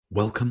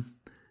Welcome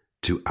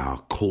to our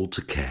Call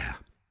to Care,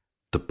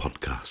 the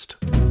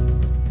podcast.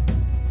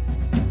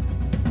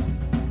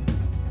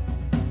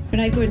 When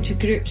I go into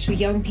groups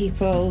with young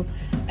people,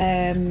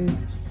 the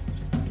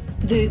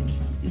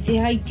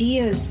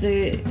ideas,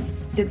 the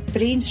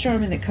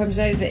brainstorming that comes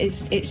out of it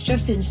it's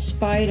just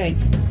inspiring.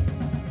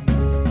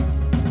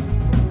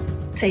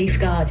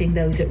 Safeguarding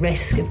those at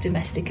risk of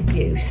domestic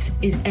abuse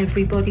is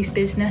everybody's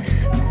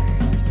business.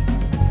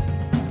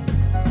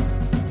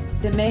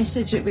 The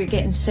message that we're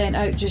getting sent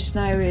out just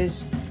now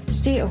is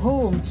stay at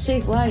home,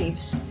 save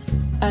lives.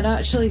 And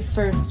actually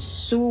for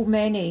so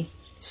many,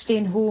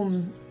 staying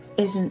home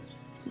isn't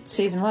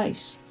saving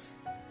lives.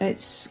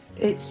 It's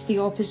the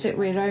opposite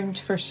way around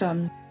for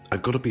some.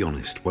 I've got to be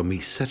honest, when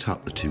we set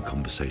up the two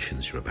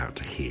conversations you're about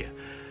to hear,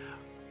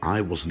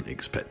 I wasn't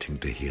expecting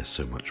to hear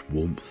so much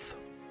warmth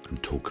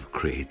and talk of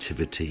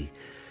creativity,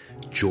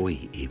 joy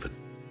even.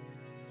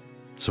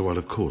 So while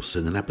of course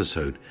in an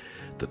episode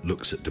that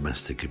looks at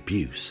domestic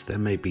abuse, there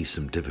may be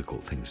some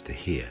difficult things to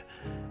hear,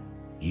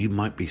 you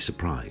might be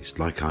surprised,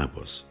 like I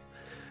was,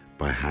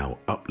 by how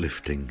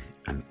uplifting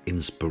and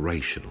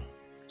inspirational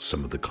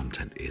some of the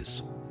content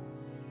is.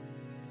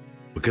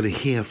 We're going to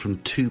hear from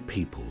two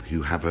people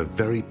who have a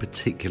very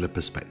particular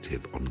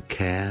perspective on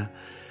care,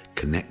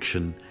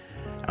 connection,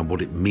 and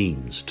what it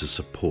means to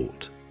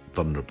support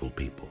vulnerable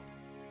people.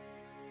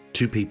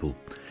 Two people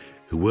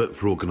who work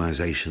for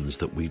organisations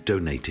that we've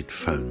donated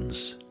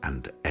phones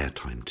and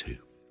airtime to.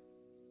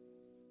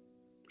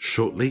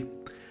 Shortly,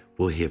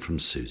 we'll hear from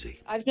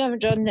Susie. I've never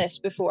done this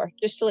before,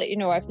 just to let you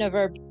know. I've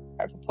never been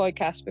part of a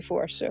podcast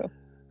before, so.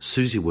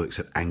 Susie works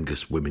at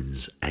Angus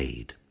Women's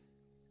Aid.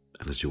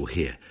 And as you'll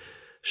hear,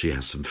 she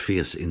has some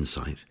fierce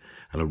insight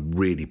and a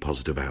really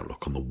positive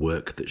outlook on the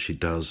work that she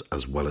does,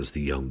 as well as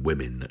the young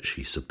women that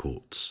she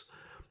supports.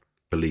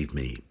 Believe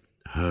me,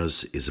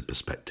 hers is a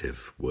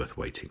perspective worth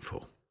waiting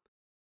for.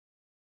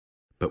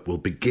 But we'll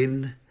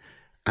begin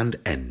and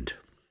end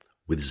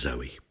with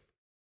Zoe.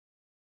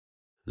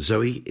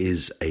 Zoe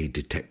is a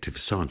detective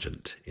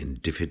sergeant in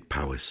Dyfed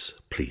Powys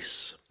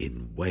Police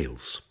in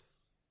Wales,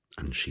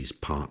 and she's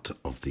part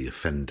of the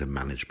offender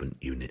management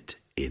unit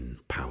in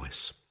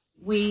Powys.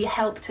 We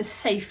help to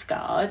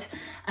safeguard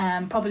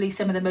probably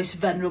some of the most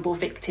vulnerable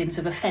victims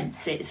of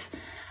offences.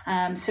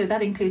 So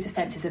that includes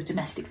offences of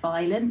domestic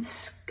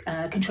violence,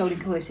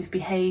 controlling coercive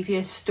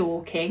behaviour,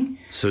 stalking.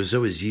 So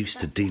Zoe's used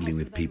to dealing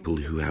with people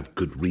who have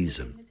good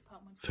reason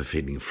for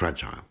feeling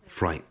fragile,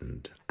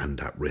 frightened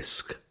and at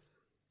risk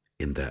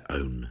in their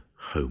own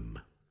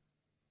home.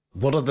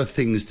 What are the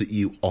things that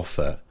you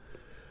offer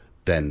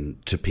then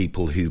to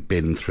people who've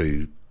been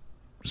through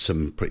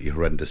some pretty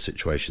horrendous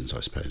situations,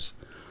 I suppose?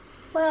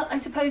 Well, I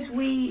suppose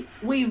we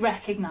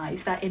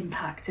recognise that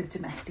impact of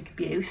domestic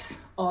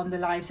abuse on the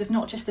lives of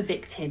not just the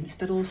victims,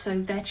 but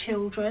also their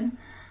children,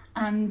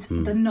 and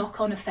the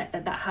knock-on effect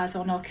that has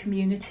on our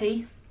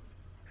community.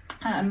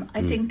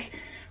 I think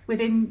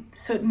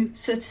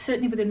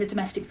certainly within the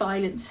domestic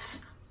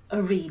violence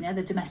arena,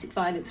 the domestic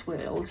violence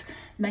world,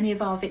 many of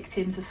our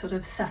victims are sort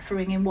of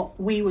suffering in what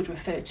we would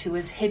refer to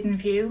as hidden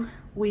view.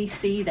 We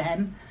see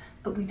them,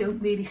 but we don't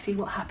really see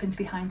what happens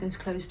behind those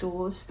closed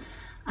doors.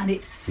 And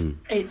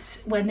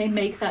it's when they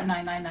make that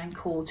 999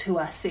 call to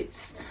us,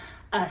 it's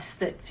us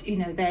that,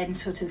 then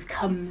sort of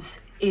comes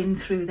in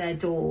through their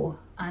door,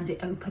 and it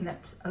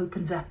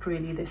opens up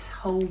really this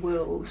whole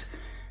world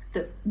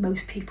that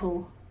most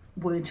people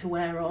weren't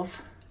aware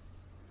of.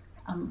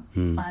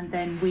 And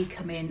then we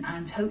come in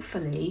and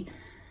hopefully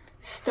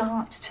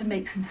start to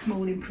make some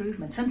small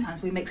improvements.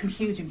 Sometimes we make some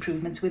huge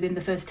improvements within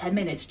the first 10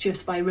 minutes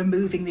just by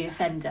removing the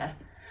offender.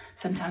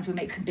 Sometimes we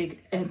make some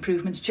big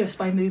improvements just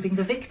by moving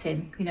the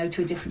victim,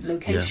 to a different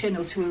location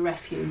or to a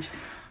refuge.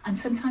 And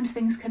sometimes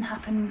things can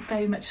happen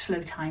very much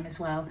slow time as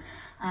well.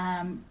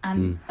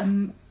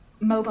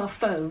 Mobile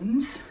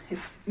phones,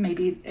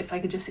 if I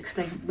could just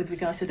explain with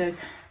regards to those,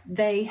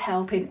 they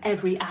help in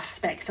every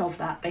aspect of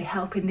that. They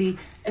help in the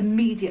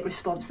immediate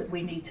response that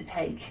we need to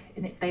take,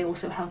 and they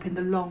also help in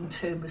the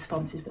long-term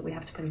responses that we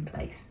have to put in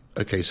place.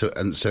 Okay, so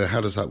how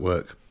does that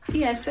work?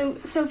 Yeah, so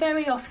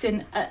very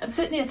often,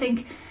 certainly I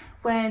think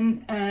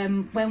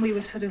when we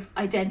were sort of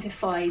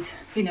identified,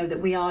 that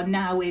we are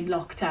now in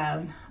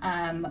lockdown,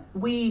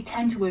 we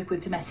tend to work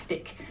with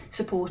domestic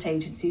support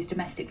agencies,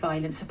 domestic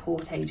violence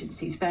support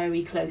agencies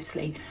very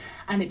closely.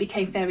 And it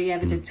became very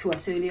evident to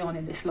us early on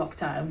in this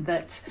lockdown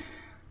that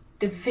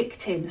the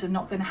victims are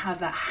not going to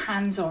have that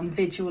hands-on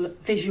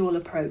visual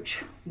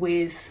approach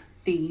with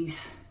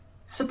these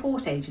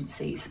support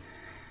agencies.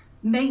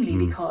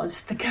 Mainly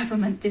because the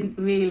government didn't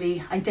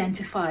really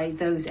identify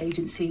those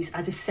agencies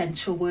as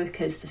essential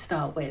workers to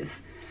start with.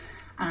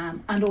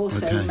 And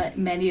also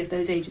many of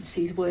those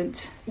agencies were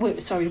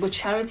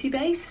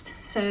charity-based,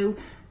 so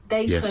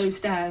they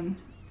closed down.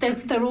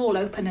 They're all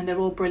open and they're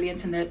all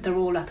brilliant and they're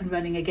all up and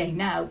running again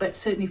now, but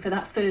certainly for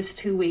that first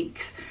 2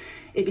 weeks,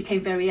 it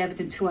became very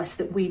evident to us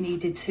that we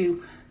needed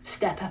to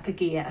step up a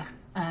gear.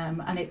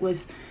 And it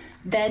was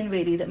then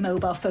really that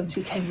mobile phones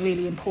became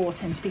really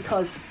important,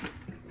 because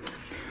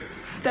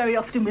very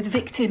often with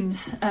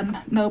victims,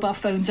 mobile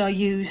phones are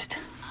used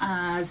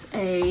as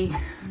a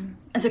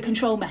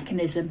control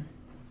mechanism.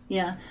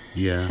 Yeah.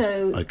 Yeah.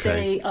 So okay.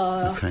 they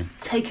are okay.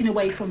 taken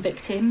away from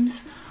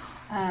victims,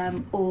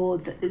 or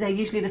they're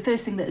usually the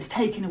first thing that is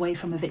taken away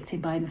from a victim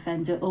by an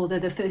offender, or they're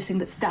the first thing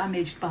that's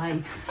damaged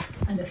by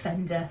an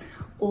offender,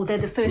 or they're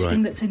the first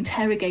thing that's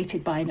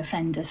interrogated by an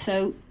offender.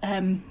 So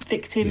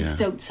victims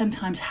don't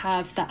sometimes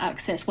have that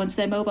access. Once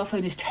their mobile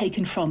phone is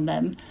taken from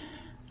them,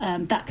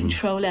 that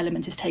control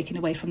element is taken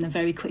away from them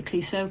very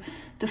quickly. So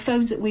the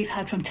phones that we've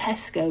had from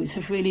Tesco's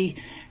have really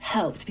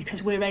helped,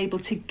 because we're able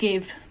to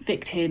give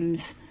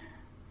victims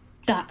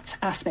that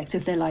aspect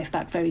of their life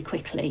back very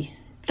quickly,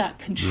 that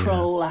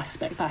control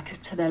aspect back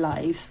to their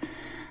lives.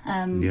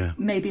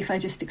 Maybe if I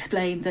just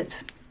explain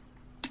that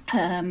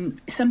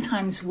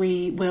sometimes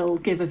we will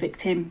give a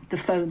victim the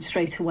phone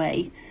straight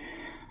away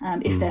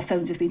if their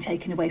phones have been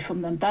taken away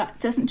from them. That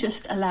doesn't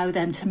just allow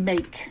them to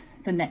make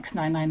the next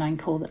 999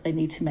 call that they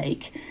need to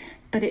make,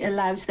 but it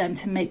allows them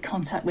to make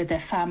contact with their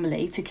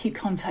family, to keep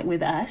contact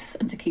with us,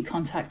 and to keep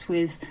contact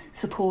with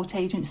support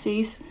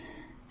agencies,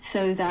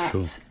 so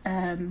that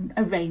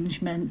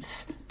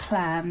arrangements,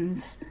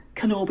 plans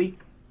can all be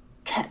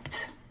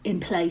kept in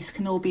place,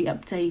 can all be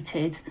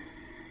updated.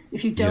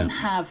 If you don't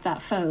have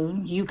that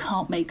phone, you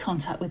can't make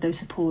contact with those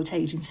support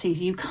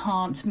agencies. You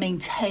can't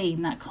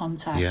maintain that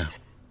contact.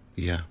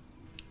 Yeah.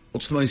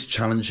 What's the most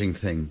challenging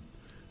thing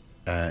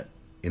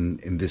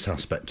in this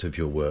aspect of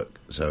your work,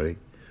 Zoe?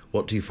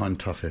 What do you find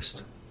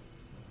toughest?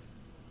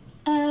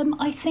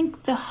 I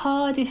think the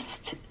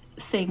hardest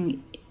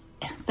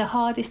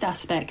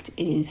aspect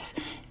is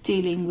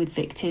dealing with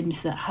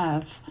victims that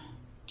have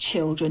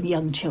children,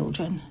 young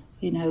children.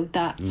 You know,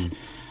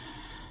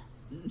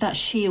 that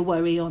sheer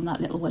worry on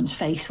that little one's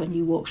face when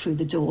you walk through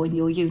the door in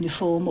your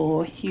uniform,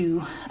 or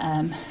you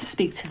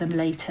speak to them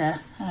later,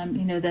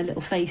 their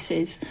little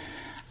faces.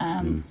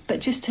 But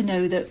just to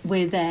know that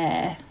we're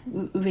there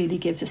really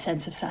gives a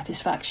sense of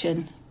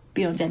satisfaction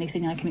beyond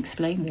anything I can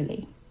explain,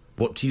 really.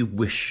 What do you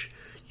wish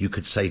you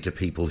could say to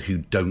people who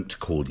don't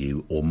call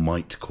you or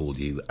might call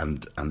you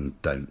and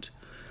don't?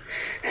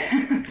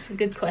 That's a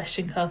good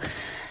question, Carl.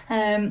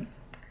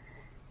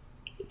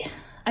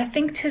 I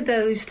think to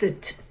those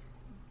that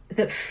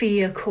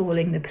fear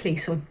calling the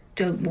police or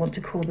don't want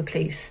to call the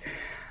police,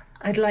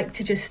 I'd like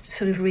to just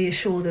sort of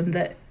reassure them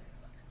that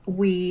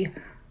we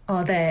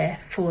are there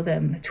for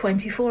them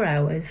 24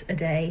 hours a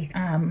day,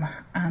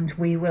 and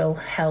we will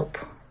help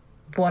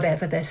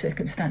whatever their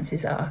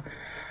circumstances are.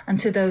 And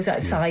to those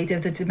outside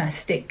of the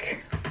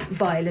domestic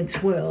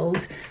violence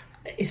world,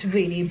 it's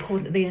really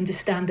important that they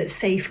understand that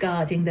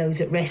safeguarding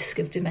those at risk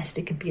of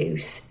domestic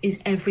abuse is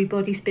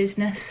everybody's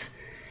business.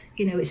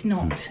 You know, it's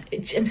not,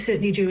 and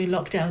certainly during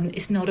lockdown,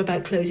 it's not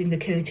about closing the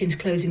curtains,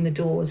 closing the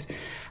doors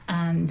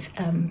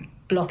and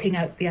blocking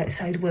out the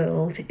outside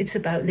world. It's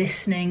about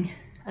listening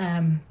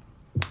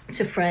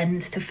to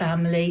friends, to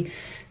family,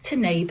 to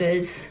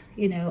neighbours,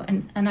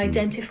 and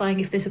identifying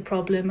if there's a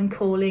problem and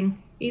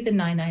calling either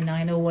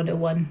 999 or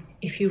 101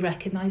 if you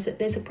recognise that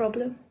there's a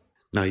problem.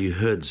 Now, you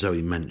heard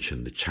Zoe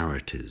mention the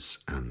charities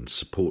and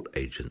support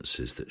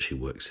agencies that she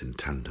works in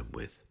tandem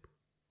with.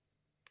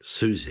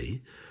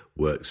 Susie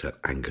works at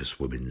Angus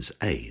Women's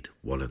Aid,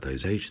 one of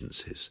those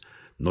agencies,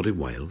 not in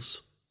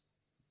Wales,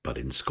 but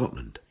in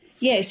Scotland.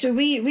 Yeah, so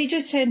we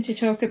just tend to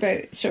talk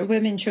about sort of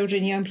women,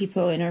 children, young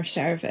people in our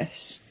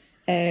service,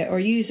 or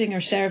using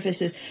our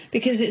services,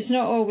 because it's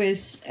not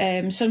always,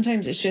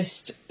 sometimes it's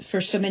just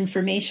for some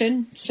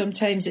information,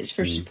 sometimes it's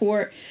for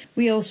support.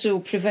 We also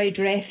provide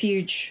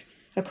refuge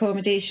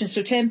accommodation,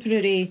 so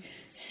temporary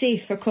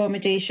safe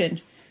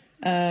accommodation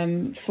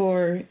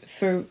for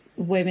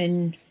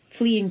women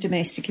fleeing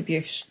domestic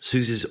abuse.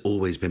 Susie's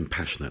always been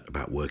passionate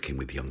about working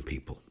with young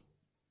people.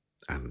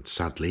 And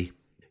sadly,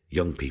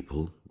 young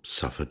people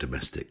suffer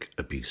domestic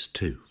abuse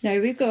too. Now,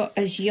 we've got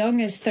as young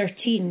as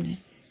 13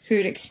 who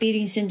are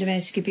experiencing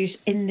domestic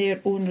abuse in their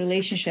own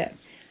relationship.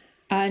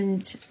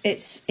 And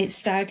it's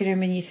staggering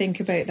when you think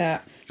about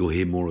that. You'll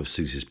hear more of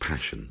Susie's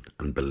passion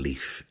and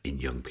belief in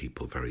young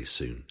people very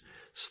soon.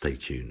 Stay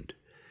tuned.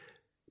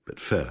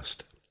 But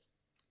first,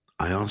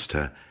 I asked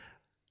her,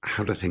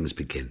 how do things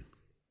begin?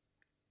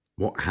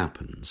 What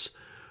happens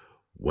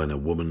when a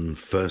woman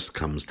first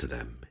comes to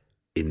them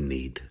in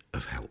need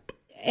of help?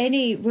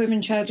 Any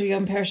woman, child or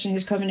young person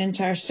who's coming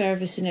into our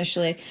service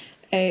initially,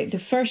 the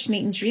first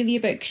meeting's really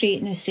about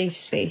creating a safe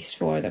space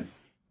for them.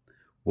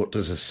 What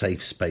does a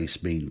safe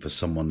space mean for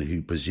someone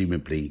who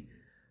presumably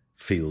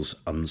feels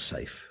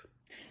unsafe?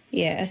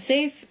 Yeah, a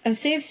safe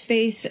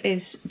space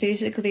is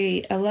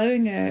basically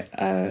allowing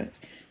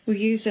we'll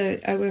use a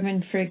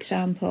woman, for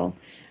example,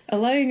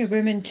 allowing a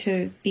woman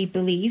to be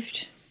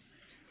believed,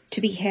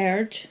 to be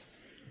heard,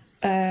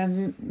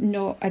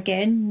 not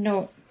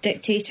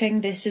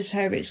dictating this is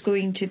how it's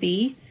going to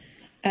be,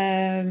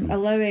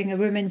 allowing a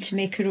woman to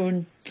make her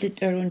own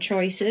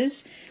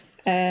choices,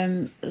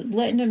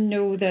 letting them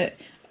know that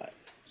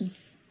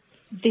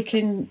they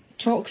can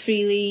talk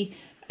freely.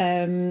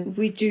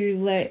 We do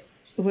let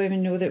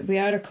women know that we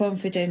are a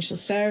confidential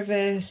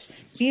service.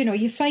 You know,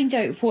 you find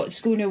out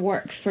what's going to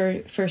work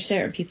for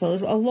certain people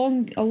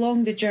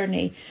along the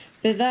journey.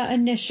 But that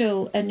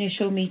initial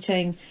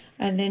meeting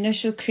and the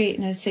initial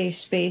creating a safe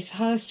space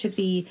has to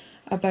be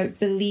about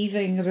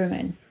believing a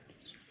woman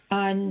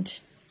and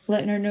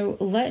letting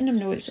them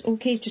know it's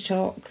okay to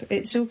talk. But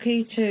it's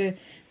okay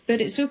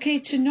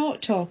to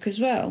not talk as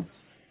well.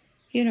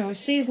 You know,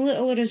 say as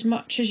little or as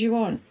much as you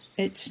want.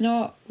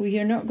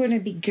 You're not going to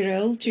be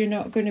grilled.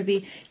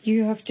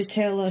 You have to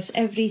tell us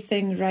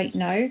everything right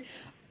now.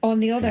 On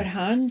the other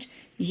hand,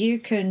 you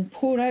can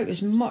pour out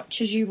as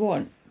much as you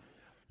want.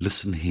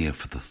 Listen here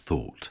for the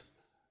thought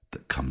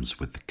that comes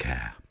with the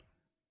care.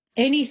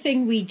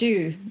 Anything we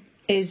do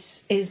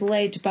is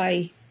led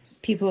by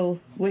people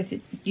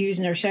with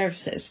using our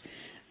services.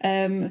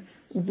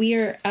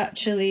 We're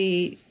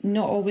actually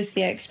not always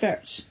the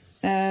experts.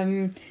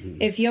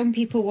 If young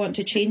people want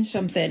to change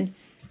something,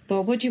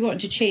 well, what do you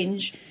want to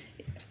change?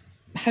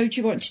 How do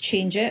you want to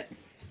change it?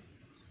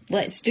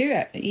 Let's do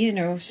it, you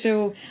know.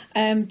 So,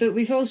 but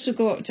we've also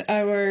got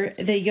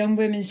the Young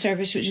Women's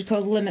Service, which is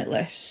called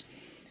Limitless.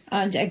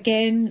 And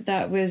again,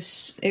 it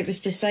was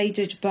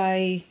decided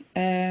by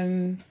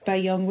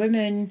young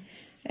women.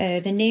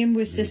 The name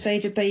was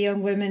decided by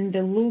young women.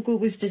 The logo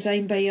was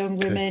designed by young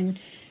women.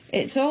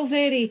 It's all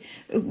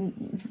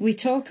we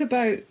talk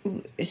about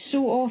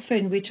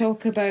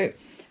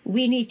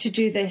we need to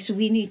do this,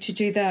 we need to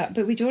do that,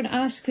 but we don't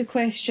ask the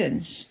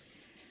questions.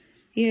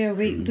 Yeah,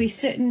 we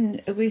sit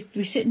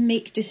and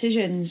make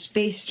decisions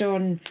based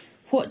on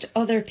what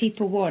other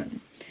people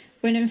want,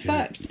 when in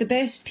fact the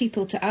best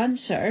people to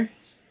answer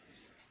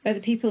are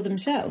the people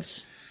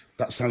themselves.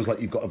 That sounds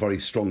like you've got a very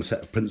strong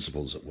set of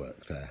principles at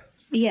work there.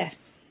 Yeah,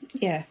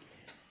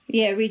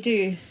 we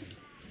do.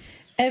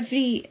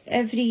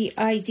 Every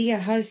idea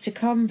has to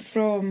come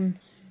from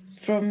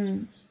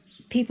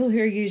people who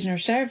are using our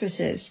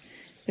services.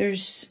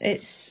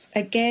 It's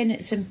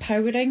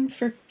empowering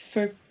for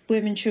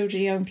women,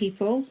 children, young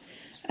people.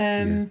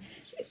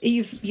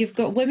 You've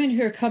got women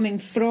who are coming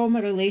from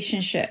a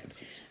relationship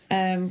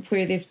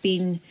where they've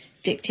been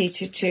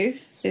dictated to.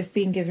 They've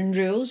been given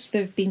rules.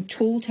 They've been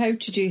told how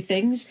to do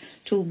things,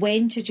 told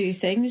when to do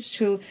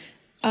things.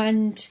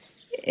 And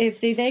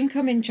if they then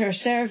come into our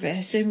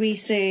service and we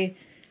say,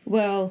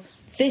 well,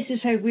 this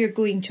is how we're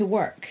going to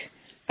work,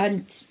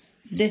 and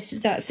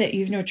that's it,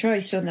 you've no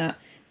choice on that,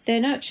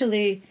 then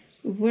actually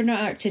we're not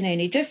acting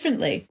any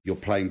differently. You're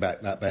playing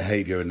back that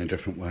behaviour in a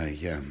different way,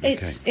 yeah. Okay.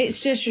 It's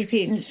just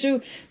repeating.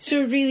 So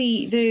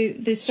really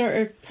the sort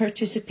of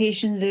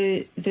participation,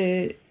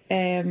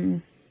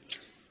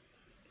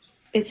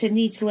 it's a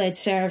needs-led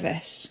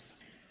service.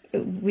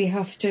 We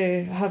have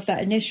to have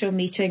that initial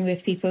meeting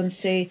with people and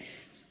say,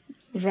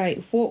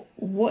 right,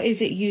 what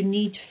is it you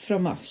need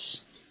from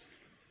us?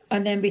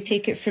 And then we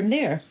take it from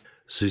there.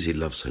 Susie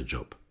loves her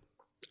job,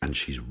 and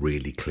she's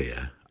really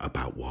clear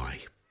about why.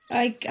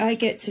 I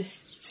get to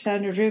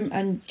stand in a room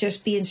and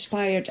just be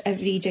inspired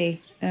every day.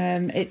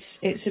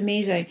 It's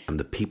amazing. And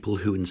the people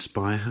who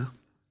inspire her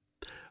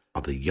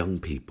are the young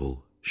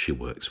people she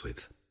works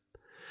with.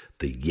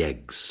 The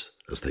YEGs,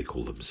 as they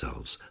call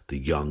themselves, the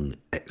Young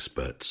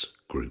Experts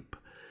Group,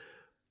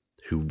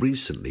 who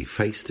recently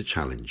faced the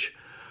challenge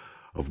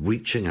of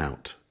reaching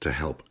out to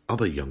help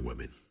other young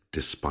women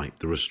despite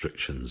the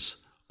restrictions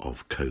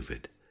of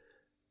COVID.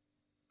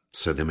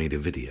 So they made a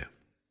video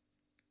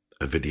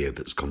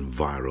that's gone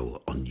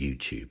viral on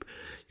YouTube.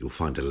 You'll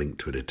find a link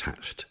to it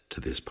attached to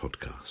this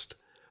podcast.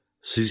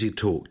 Susie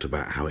talked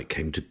about how it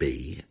came to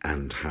be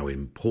and how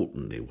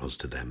important it was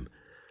to them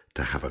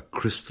to have a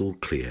crystal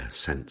clear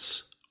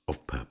sense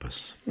of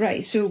purpose.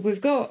 Right, so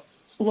we've got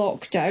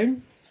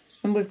lockdown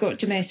and we've got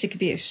domestic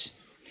abuse.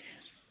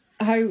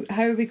 How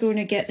are we going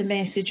to get the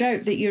message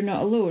out that you're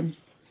not alone?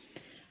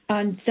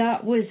 And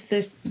that was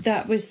the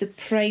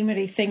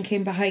primary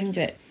thinking behind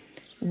it.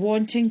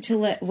 Wanting to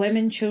let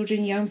women,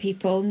 children, young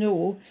people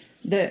know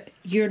that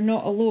you're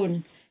not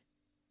alone.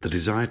 The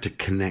desire to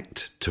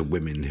connect to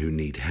women who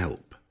need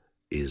help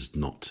is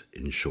not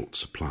in short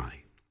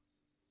supply.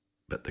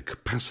 But the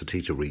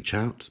capacity to reach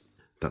out,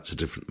 that's a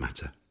different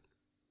matter.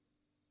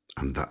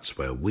 And that's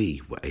where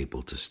we were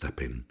able to step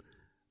in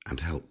and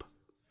help.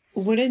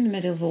 We're in the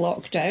middle of a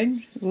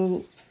lockdown.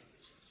 Well,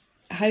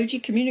 how do you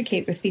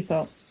communicate with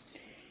people?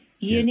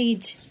 You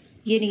need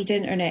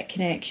internet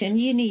connection.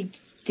 You need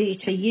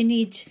data. You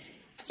need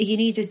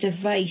a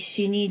device.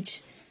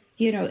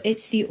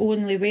 It's the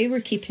only way we're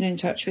keeping in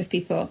touch with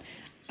people.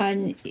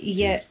 And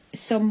yet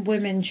some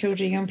women,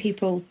 children, young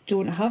people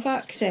don't have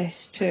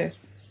access to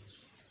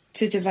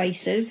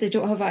devices. They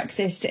don't have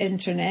access to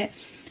internet.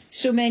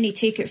 So many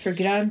take it for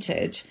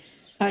granted,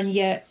 and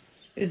yet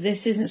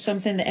this isn't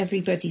something that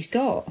everybody's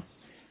got.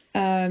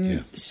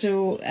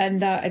 So,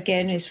 and that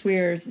again is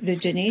where the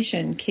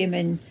donation came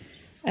in.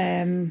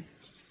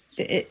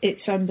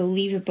 It's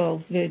unbelievable,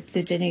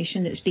 the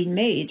donation that's been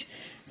made,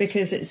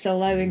 because it's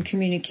allowing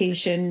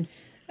communication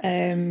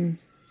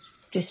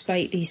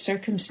despite these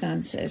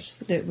circumstances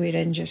that we're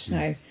in just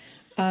now.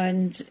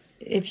 And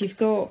if you've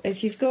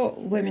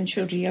got women,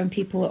 children, young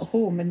people at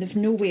home and they've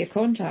no way of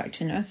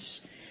contacting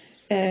us,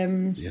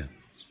 then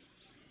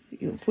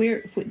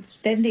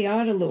they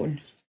are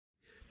alone.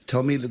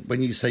 Tell me,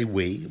 when you say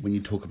when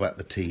you talk about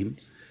the team,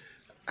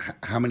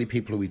 how many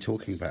people are we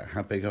talking about?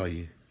 How big are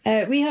you?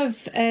 We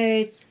have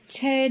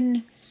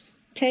 10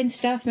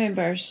 staff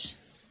members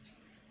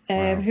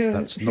who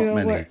not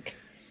many. work.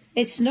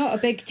 It's not a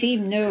big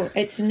team, no.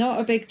 It's not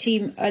a big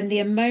team, and the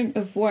amount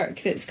of work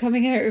that's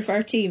coming out of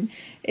our team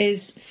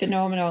is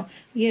phenomenal.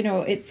 You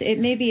know, it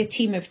may be a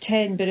team of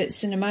 10, but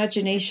it's an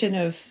imagination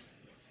of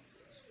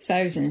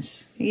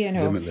thousands, you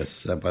know.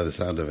 Limitless, by the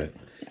sound of it.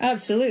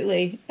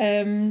 Absolutely.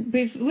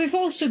 We've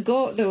also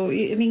got, though,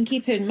 I mean,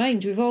 keep in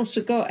mind, we've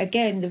also got,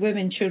 again, the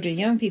women, children,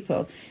 young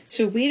people.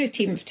 So we're a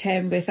team of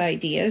 10 with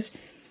ideas,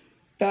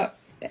 but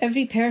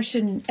every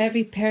person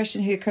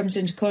who comes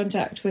into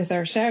contact with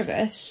our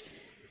service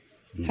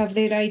have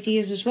their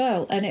ideas as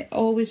well, and it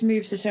always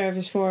moves the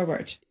service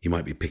forward. You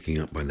might be picking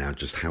up by now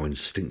just how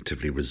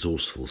instinctively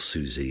resourceful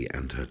Susie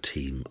and her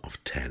team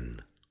of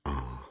 10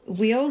 are.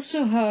 We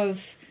also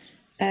have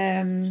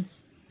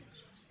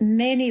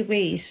many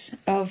ways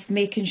of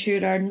making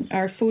sure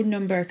our phone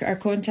number, our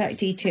contact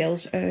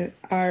details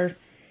are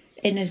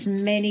in as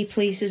many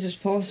places as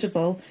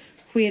possible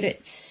where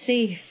it's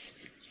safe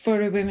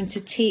for a woman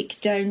to take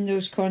down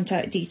those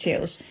contact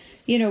details.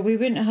 You know, we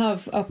wouldn't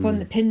have up on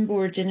the pin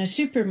board in a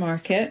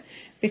supermarket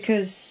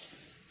because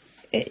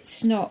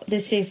it's not the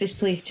safest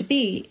place to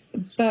be.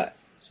 But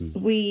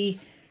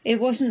it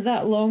wasn't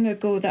that long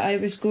ago that I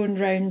was going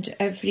round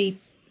every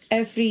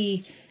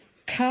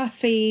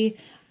cafe,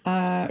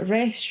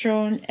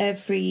 restaurant,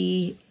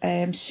 every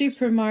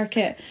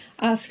supermarket,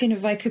 asking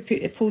if I could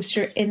put a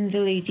poster in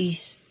the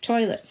ladies'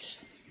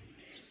 toilets.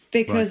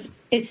 Because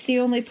it's the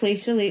only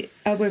place a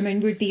woman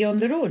would be on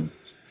their own.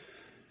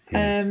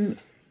 Yeah.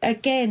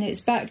 Again,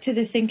 it's back to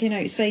the thinking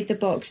outside the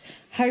box.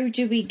 How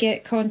do we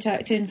get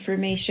contact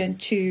information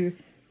to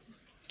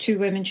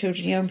women,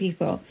 children, young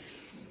people?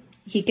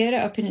 You get it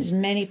up in as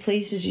many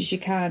places as you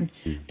can.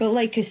 But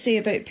like I say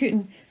about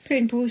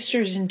putting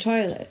posters in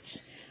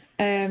toilets,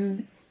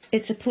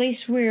 it's a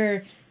place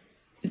where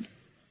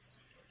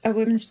a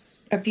woman's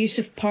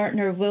abusive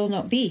partner will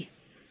not be.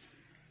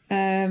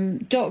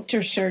 Doctor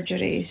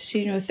surgeries,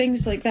 you know,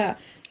 things like that.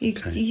 You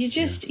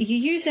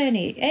use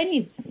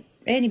any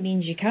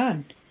means you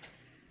can.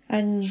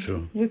 And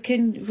sure. we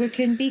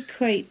can be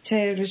quite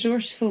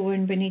resourceful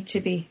when we need to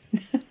be.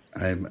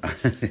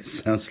 It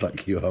sounds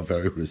like you are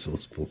very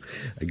resourceful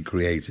and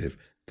creative.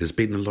 There's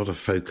been a lot of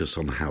focus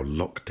on how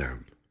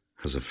lockdown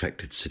has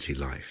affected city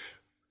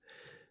life.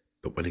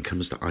 But when it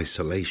comes to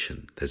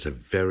isolation, there's a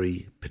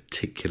very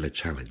particular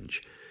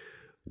challenge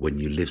when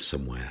you live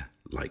somewhere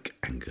like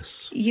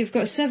Angus. You've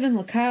got 7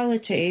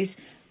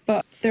 localities,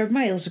 but they're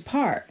miles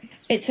apart.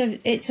 It's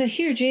a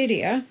huge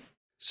area.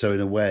 So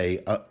in a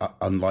way,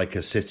 unlike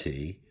a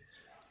city,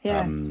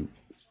 I'm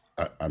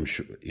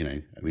sure, you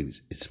know, I mean,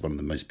 it's one of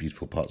the most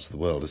beautiful parts of the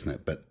world, isn't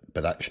it?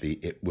 But actually,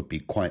 it would be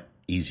quite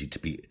easy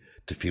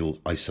to feel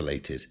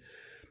isolated,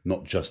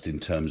 not just in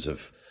terms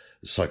of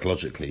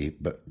psychologically,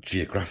 but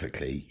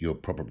geographically, you're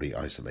probably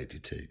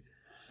isolated too.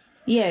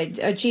 Yeah,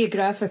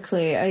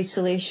 geographically,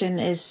 isolation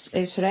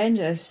is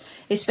horrendous,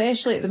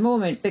 especially at the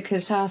moment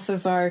because half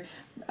of our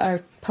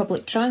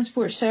public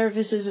transport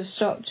services have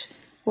stopped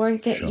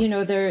working. Sure. You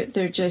know,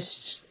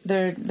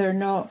 they're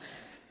not,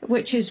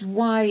 which is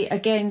why,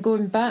 again,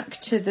 going back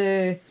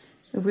to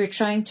we're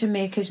trying to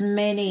make as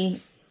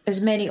many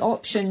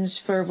options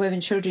for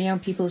women, children, young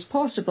people as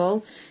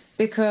possible,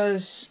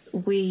 because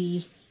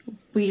we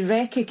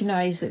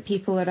recognise that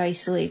people are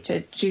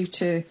isolated due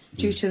to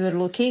their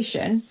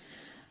location.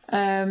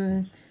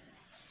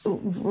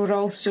 We're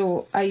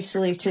also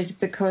isolated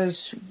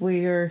because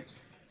we're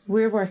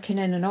working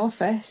in an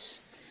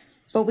office,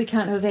 but we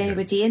can't have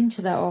anybody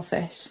into that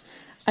office,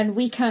 and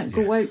we can't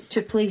go out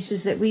to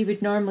places that we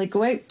would normally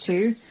go out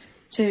to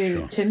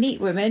meet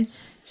women.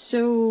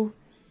 So,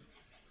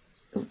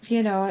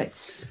 you know,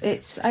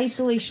 it's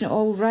isolation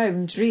all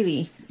round,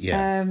 really.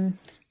 Yeah.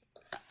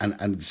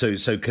 And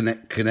so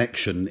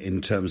connection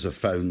in terms of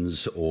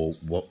phones or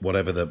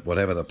whatever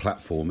the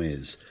platform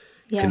is.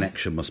 Yeah.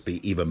 Connection must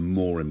be even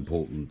more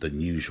important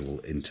than usual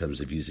in terms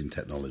of using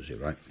technology,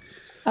 right?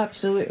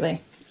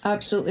 Absolutely, yeah.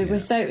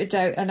 Without a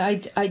doubt. And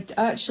I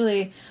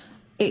actually,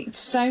 it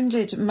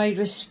sounded, my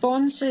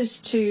responses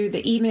to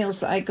the emails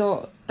that I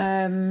got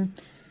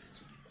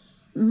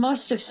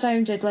must have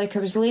sounded like I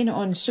was laying it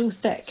on so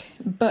thick,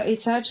 but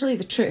it's actually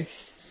the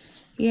truth.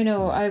 You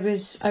know, I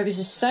was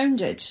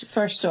astounded,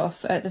 first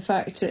off, at the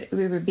fact that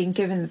we were being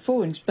given the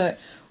phones, but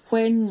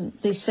when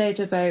they said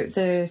about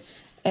the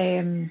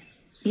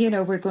you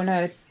know, we're going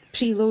to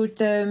preload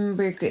them.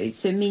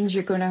 It means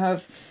you're going to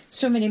have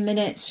so many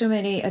minutes,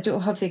 I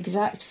don't have the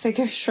exact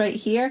figures right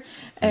here.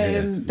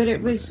 But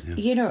it was,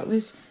 you know, it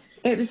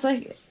was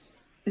like,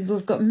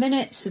 we've got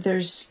minutes,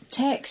 there's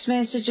text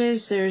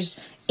messages, there's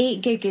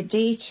 8 gig of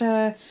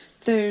data,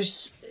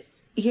 there's,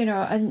 you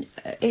know, and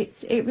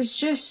it was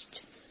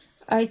just,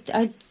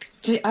 I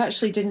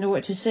actually didn't know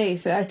what to say.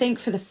 I think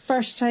for the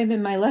first time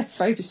in my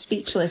life I was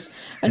speechless.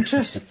 And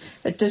trust,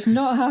 it does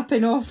not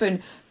happen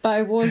often, but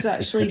I was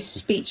actually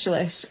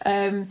speechless.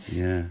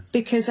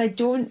 Because I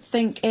don't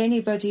think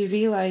anybody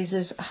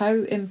realises how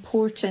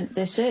important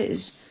this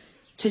is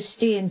to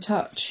stay in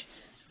touch.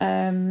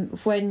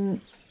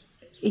 When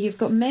you've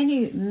got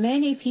many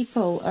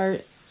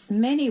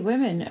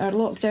women are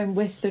locked down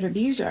with their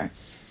abuser.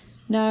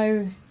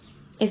 Now,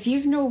 if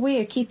you've no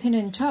way of keeping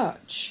in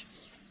touch,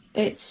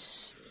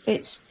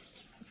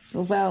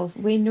 well,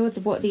 we know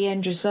what the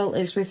end result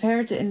is. We've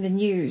heard it in the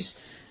news.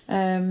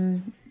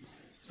 We're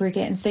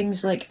getting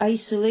things like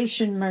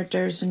isolation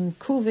murders and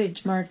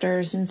COVID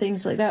murders and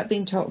things like that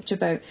being talked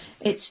about.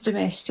 It's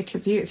domestic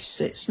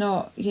abuse. It's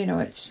not,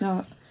 it's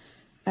not.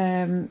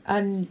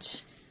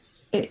 And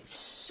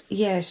it's,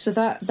 so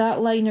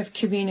that line of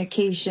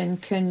communication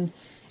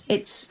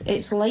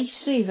it's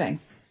life-saving.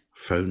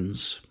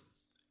 Phones,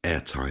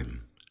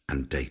 airtime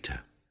and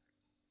data.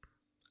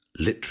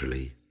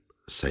 Literally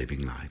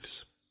saving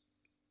lives.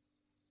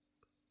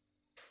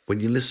 When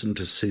you listen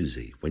to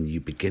Susie, when you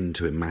begin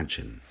to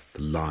imagine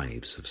the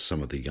lives of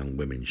some of the young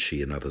women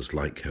she and others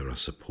like her are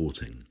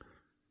supporting,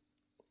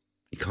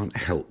 you can't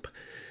help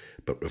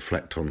but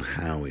reflect on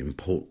how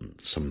important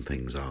some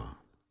things are.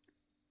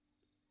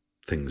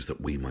 Things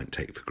that we might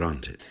take for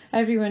granted.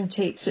 Everyone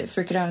takes it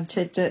for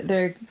granted that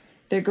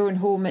they're going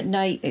home at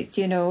night,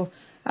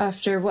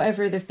 after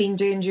whatever they've been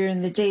doing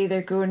during the day,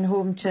 they're going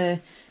home to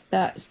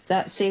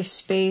that safe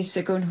space,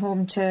 they're going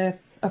home to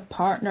a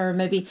partner,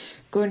 maybe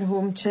going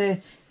home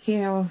to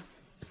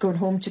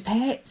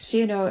pets,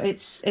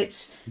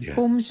 it's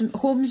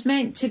home's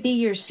meant to be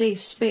your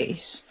safe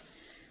space.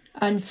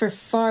 And for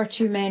far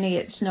too many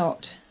it's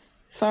not.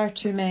 Far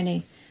too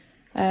many.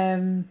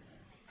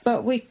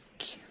 But we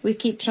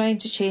keep trying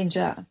to change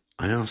that.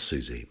 I asked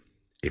Susie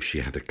if she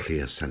had a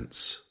clear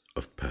sense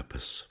of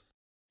purpose.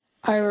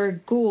 Our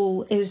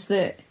goal is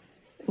that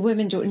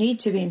women don't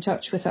need to be in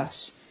touch with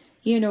us.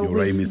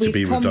 Your aim is to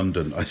be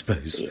redundant, I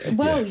suppose.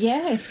 Well,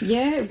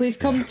 yeah. We've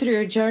come through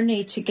a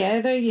journey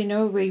together.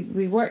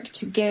 We work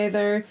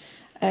together.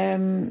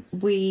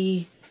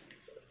 We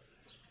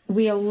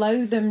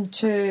allow them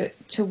to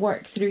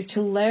work through,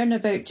 to learn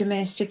about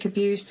domestic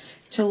abuse,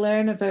 to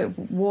learn about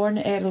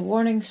early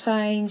warning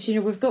signs.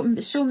 We've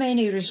got so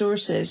many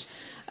resources.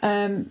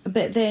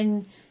 But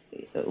then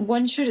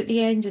once you're at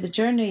the end of the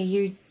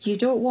journey, you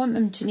don't want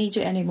them to need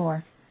it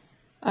anymore.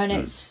 And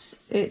it's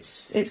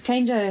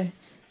kind of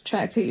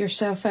try to put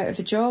yourself out of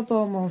a job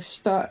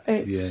almost, but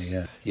it's...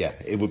 Yeah.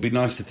 It would be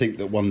nice to think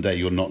that one day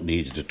you're not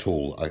needed at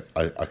all.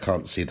 I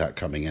can't see that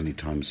coming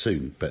anytime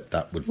soon, but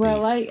that would be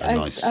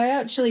nice... I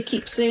actually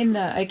keep saying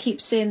that. I keep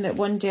saying that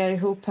one day I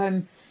hope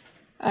I'm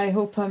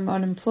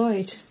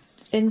unemployed.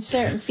 In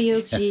certain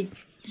fields, you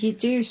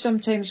do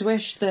sometimes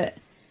wish that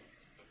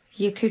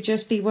you could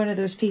just be one of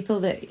those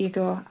people that you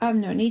go,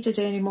 I'm not needed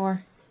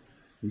anymore.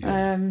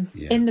 In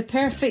the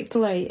perfect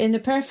light, in the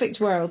perfect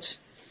world.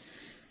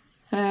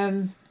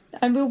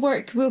 And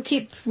we'll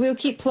keep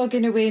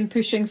plugging away and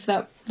pushing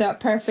for that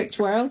perfect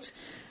world.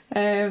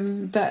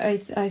 But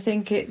I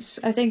think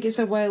it's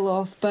a while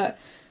off, but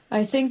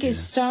I think it's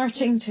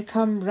starting to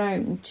come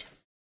round.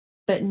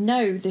 But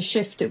now the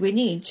shift that we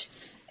need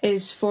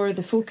is for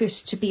the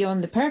focus to be on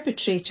the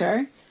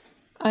perpetrator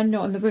and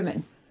not on the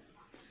women.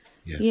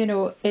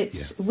 Yeah.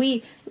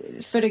 We,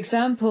 for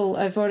example,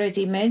 I've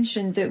already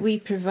mentioned that we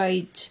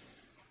provide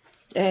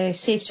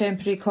safe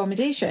temporary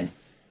accommodation.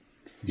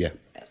 Yeah.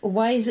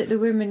 Why is it the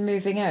women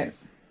moving out?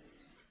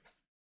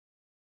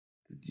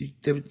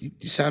 You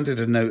sounded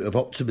a note of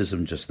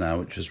optimism just now,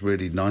 which was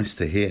really nice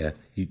to hear.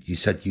 You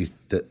said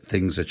that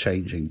things are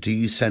changing. Do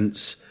you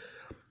sense,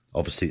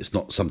 obviously it's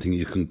not something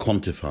you can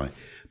quantify,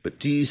 but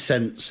do you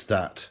sense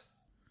that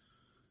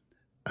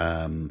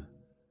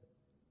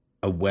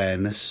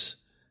awareness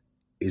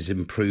is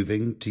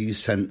improving? Do you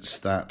sense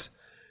that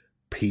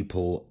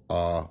people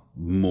are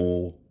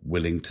more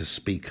willing to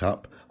speak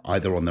up,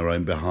 either on their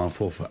own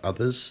behalf or for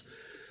others?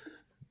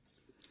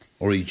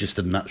 Or are you just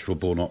a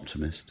natural-born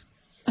optimist?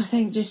 I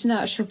think just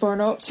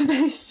natural-born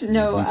optimist.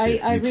 No,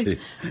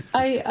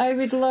 I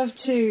would love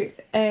to.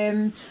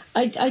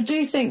 I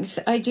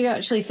do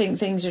actually think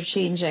things are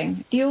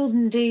changing. The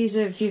olden days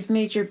of you've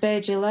made your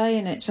bed, you lie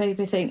in it type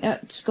of thing,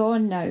 it's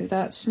gone now.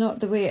 That's not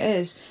the way it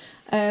is.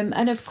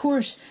 And of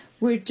course,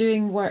 we're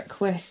doing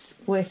work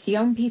with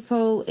young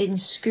people in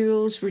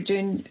schools. We're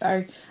doing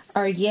our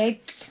YEG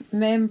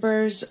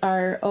members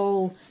are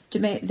all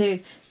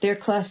they're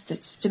classed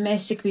as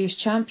domestic abuse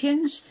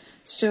champions.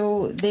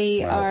 So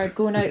they are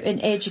going out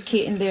and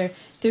educating they're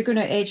going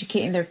out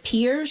educating their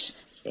peers.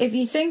 If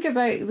you think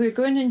about, we're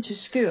going into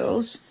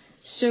schools,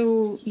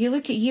 so you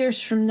look at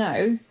years from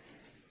now,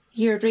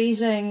 you're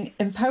raising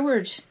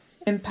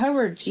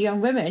empowered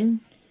young women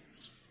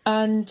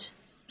and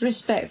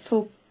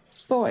respectful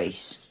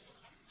boys.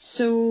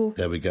 So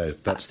there we go.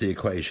 That's the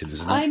equation,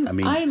 isn't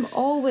it? I'm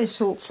always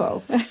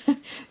hopeful.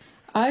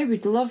 I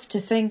would love to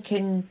think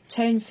in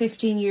 10,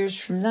 15 years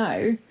from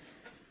now,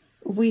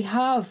 we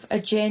have a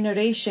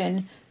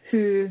generation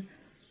who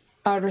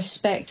are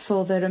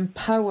respectful, they're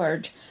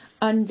empowered,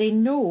 and they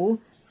know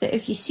that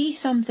if you see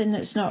something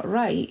that's not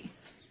right,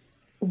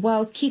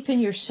 while keeping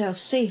yourself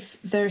safe,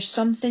 there's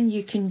something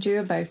you can do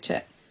about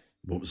it.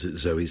 What was it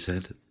Zoe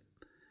said?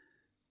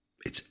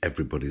 It's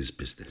everybody's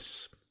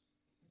business.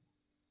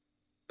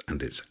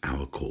 And it's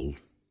our call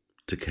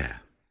to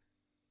care.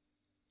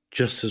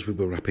 Just as we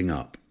were wrapping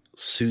up,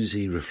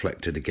 Susie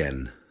reflected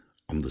again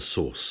on the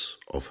source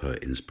of her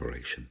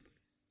inspiration.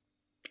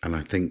 And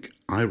I think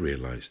I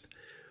realised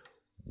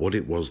what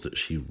it was that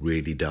she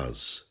really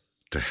does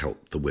to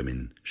help the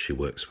women she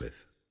works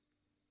with.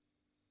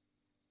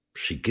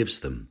 She gives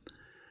them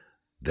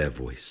their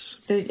voice.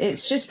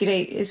 It's just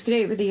great. It's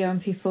great with the young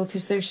people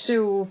because they're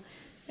so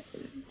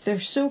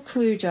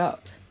clued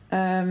up,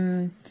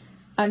 and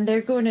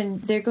they're going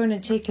to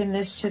take in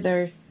this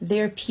to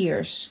their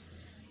peers.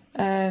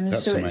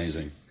 That's so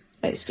amazing.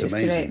 It's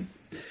amazing. Great.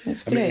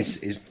 It's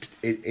great.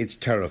 It's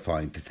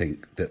terrifying to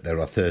think that there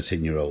are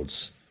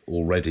 13-year-olds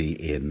already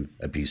in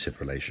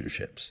abusive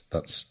relationships.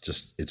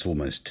 It's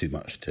almost too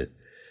much to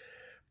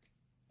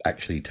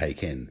actually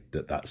take in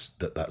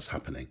that's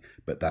happening.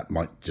 But that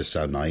might just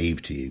sound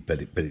naive to you,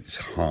 but it's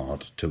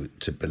hard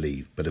to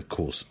believe. But of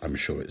course, I'm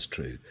sure it's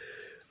true.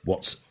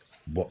 What's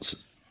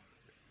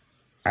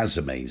as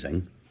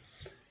amazing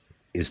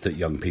is that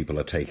young people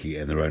are taking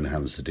it in their own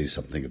hands to do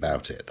something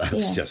about it.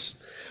 That's just.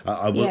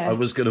 I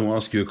was going to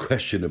ask you a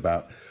question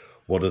about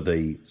what are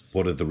the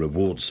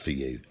rewards for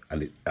you,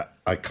 and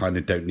I kind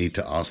of don't need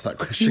to ask that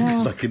question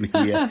because I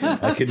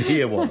can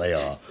hear what they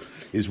are.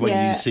 Is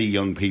when you see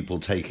young people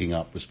taking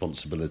up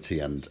responsibility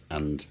and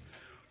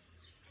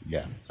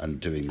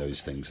doing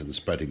those things and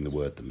spreading the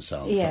word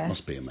themselves. That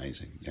must be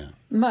amazing. Yeah.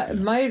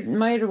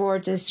 My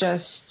reward is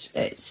just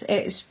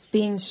it's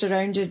being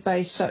surrounded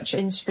by such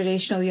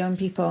inspirational young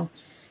people.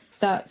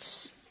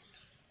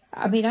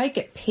 I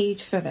get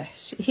paid for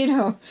this.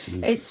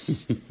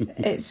 It's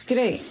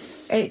great.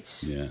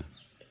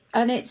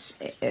 And it's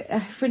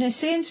when I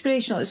say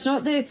inspirational, it's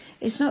not the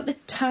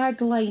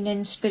tagline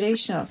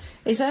inspirational.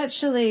 It's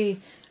actually,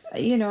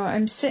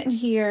 I'm sitting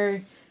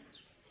here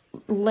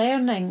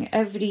learning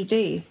every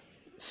day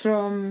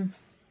from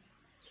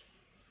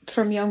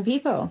young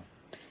people.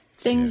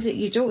 Things that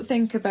you don't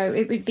think about.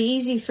 It would be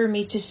easy for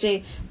me to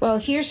say, well,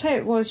 here's how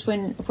it was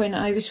when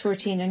I was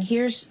 14, and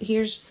here's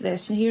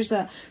this and here's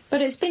that.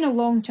 But it's been a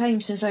long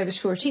time since I was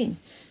 14.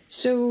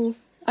 So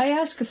I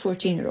ask a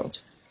 14-year-old,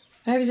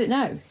 how is it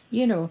now?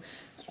 Yeah.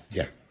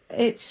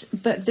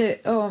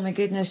 Oh my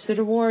goodness, the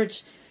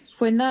rewards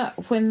when that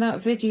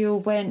video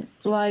went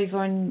live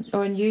on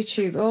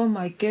YouTube. Oh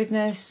my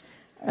goodness,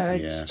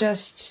 it's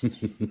just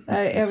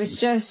I was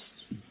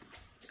just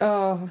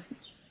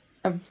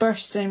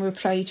bursting with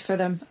pride for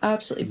them,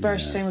 absolutely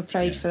bursting with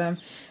pride for them,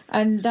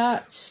 and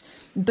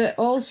but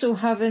also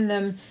having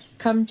them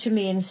come to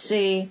me and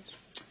say,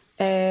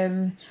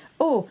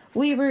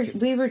 we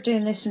were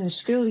doing this in the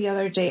school the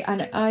other day,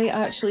 and I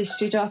actually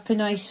stood up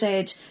and I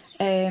said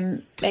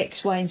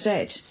X, Y, and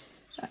Z,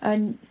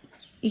 and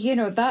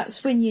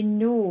that's when you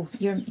know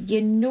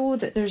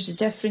that there's a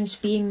difference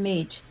being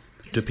made.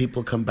 Do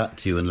people come back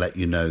to you and let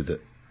you know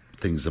that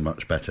things are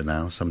much better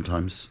now?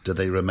 Sometimes, do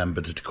they remember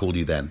to call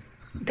you then?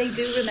 They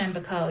do remember,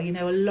 Carl.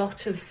 A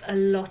lot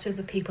of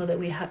the people that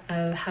we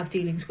have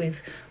dealings with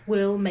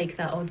will make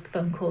that odd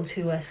phone call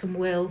to us and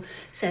will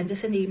send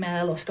us an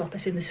email or stop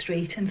us in the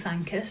street and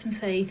thank us and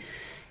say,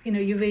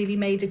 you really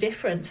made a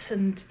difference.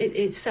 And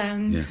it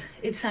sounds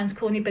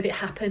corny, but it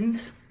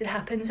happens. It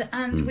happens,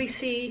 and we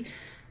see.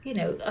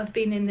 I've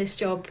been in this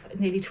job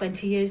nearly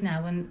 20 years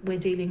now, and we're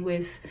dealing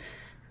with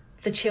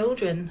the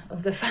children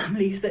of the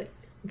families that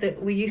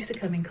we used to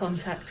come in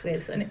contact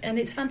with, and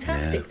it's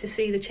fantastic to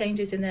see the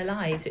changes in their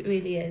lives. It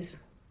really is.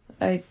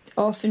 I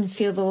often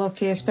feel the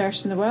luckiest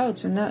person in the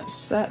world, and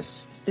that's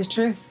the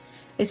truth.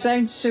 It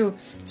sounds so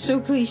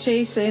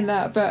cliche saying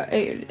that, but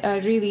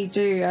I really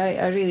do.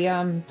 I really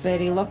am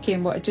very lucky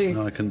in what I do.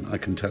 No, I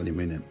can tell you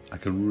mean it. I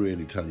can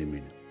really tell you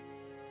mean it.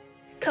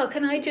 Carl,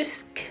 can I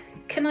just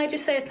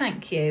say a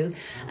thank you?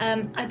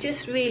 I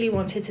just really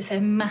wanted to say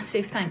a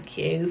massive thank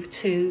you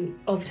to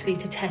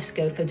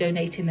Tesco for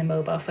donating their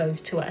mobile phones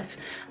to us.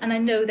 And I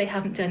know they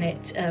haven't done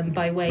it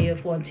by way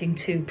of wanting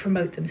to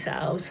promote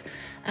themselves,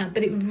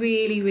 but it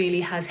really,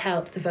 really has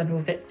helped the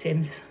vulnerable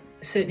victims,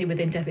 certainly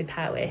within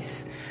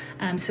Dyfed-Powys.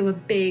 So a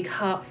big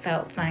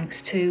heartfelt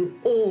thanks to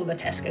all the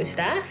Tesco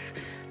staff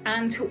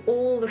and to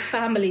all the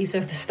families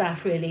of the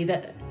staff, really,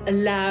 that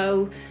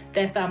allow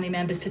their family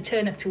members to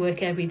turn up to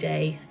work every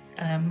day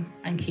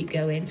and keep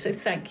going. So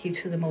thank you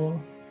to them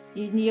all.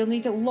 You'll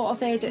need a lot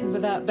of editing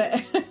with that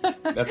bit.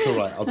 That's all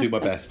right. I'll do my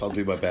best.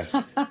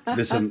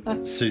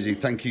 Listen, Susie,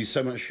 thank you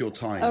so much for your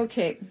time.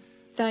 Okay.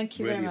 Thank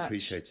you really very much.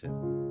 Appreciate it.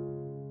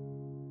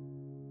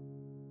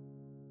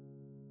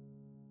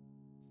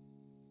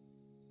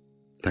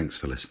 Thanks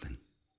for listening.